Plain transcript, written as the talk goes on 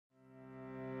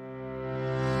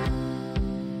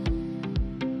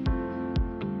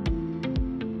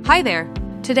Hi there!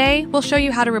 Today, we'll show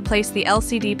you how to replace the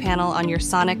LCD panel on your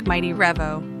Sonic Mighty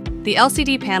Revo. The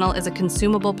LCD panel is a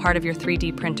consumable part of your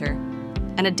 3D printer,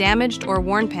 and a damaged or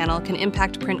worn panel can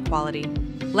impact print quality.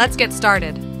 Let's get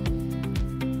started!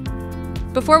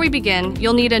 Before we begin,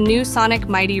 you'll need a new Sonic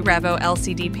Mighty Revo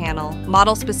LCD panel,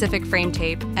 model-specific frame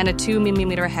tape, and a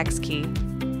 2mm hex key.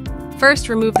 First,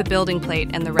 remove the building plate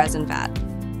and the resin vat.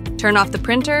 Turn off the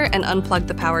printer and unplug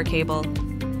the power cable.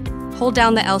 Hold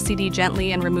down the LCD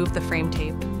gently and remove the frame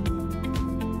tape.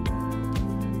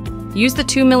 Use the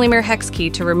 2mm hex key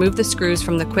to remove the screws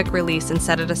from the quick release and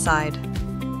set it aside.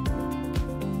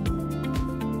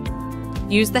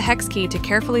 Use the hex key to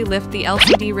carefully lift the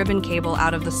LCD ribbon cable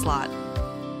out of the slot.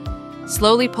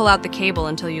 Slowly pull out the cable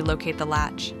until you locate the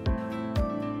latch.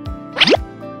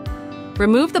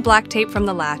 Remove the black tape from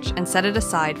the latch and set it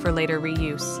aside for later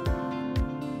reuse.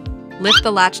 Lift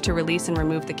the latch to release and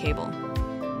remove the cable.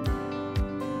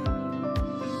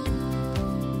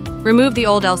 Remove the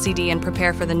old LCD and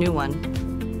prepare for the new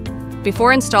one.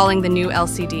 Before installing the new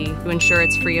LCD, to ensure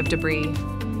it's free of debris,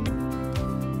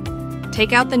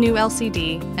 take out the new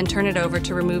LCD and turn it over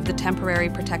to remove the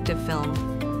temporary protective film.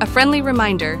 A friendly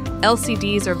reminder,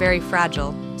 LCDs are very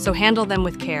fragile, so handle them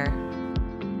with care.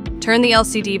 Turn the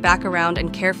LCD back around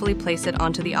and carefully place it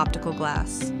onto the optical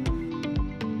glass.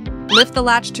 Lift the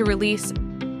latch to release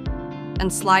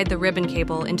and slide the ribbon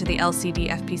cable into the LCD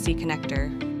FPC connector.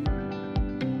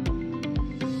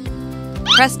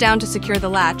 Press down to secure the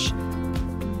latch,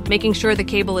 making sure the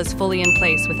cable is fully in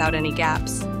place without any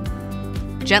gaps.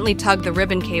 Gently tug the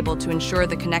ribbon cable to ensure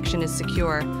the connection is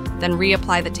secure, then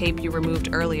reapply the tape you removed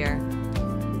earlier.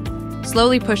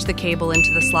 Slowly push the cable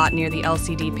into the slot near the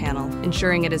LCD panel,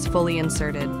 ensuring it is fully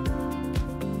inserted.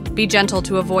 Be gentle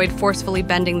to avoid forcefully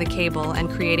bending the cable and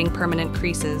creating permanent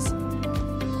creases.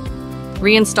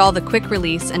 Reinstall the quick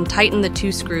release and tighten the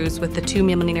two screws with the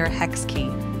 2mm hex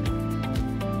key.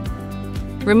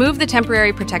 Remove the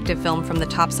temporary protective film from the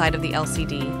top side of the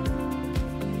LCD.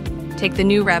 Take the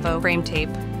new Revo frame tape,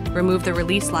 remove the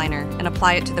release liner, and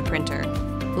apply it to the printer.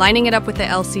 Lining it up with the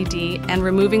LCD and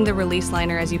removing the release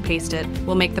liner as you paste it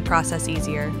will make the process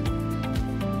easier.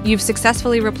 You've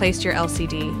successfully replaced your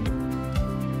LCD.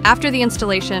 After the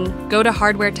installation, go to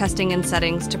Hardware Testing and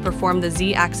Settings to perform the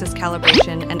Z-Axis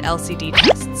Calibration and LCD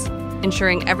tests,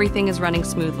 ensuring everything is running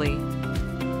smoothly.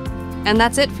 And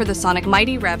that's it for the Sonic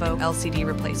Mighty Revo LCD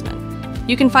replacement.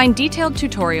 You can find detailed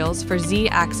tutorials for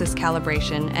Z-Axis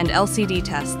calibration and LCD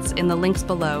tests in the links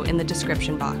below in the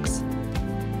description box.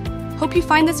 Hope you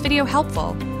find this video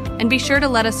helpful, and be sure to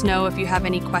let us know if you have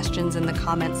any questions in the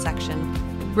comments section.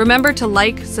 Remember to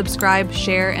like, subscribe,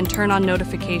 share, and turn on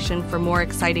notification for more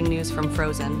exciting news from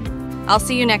Phrozen. I'll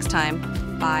see you next time.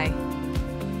 Bye.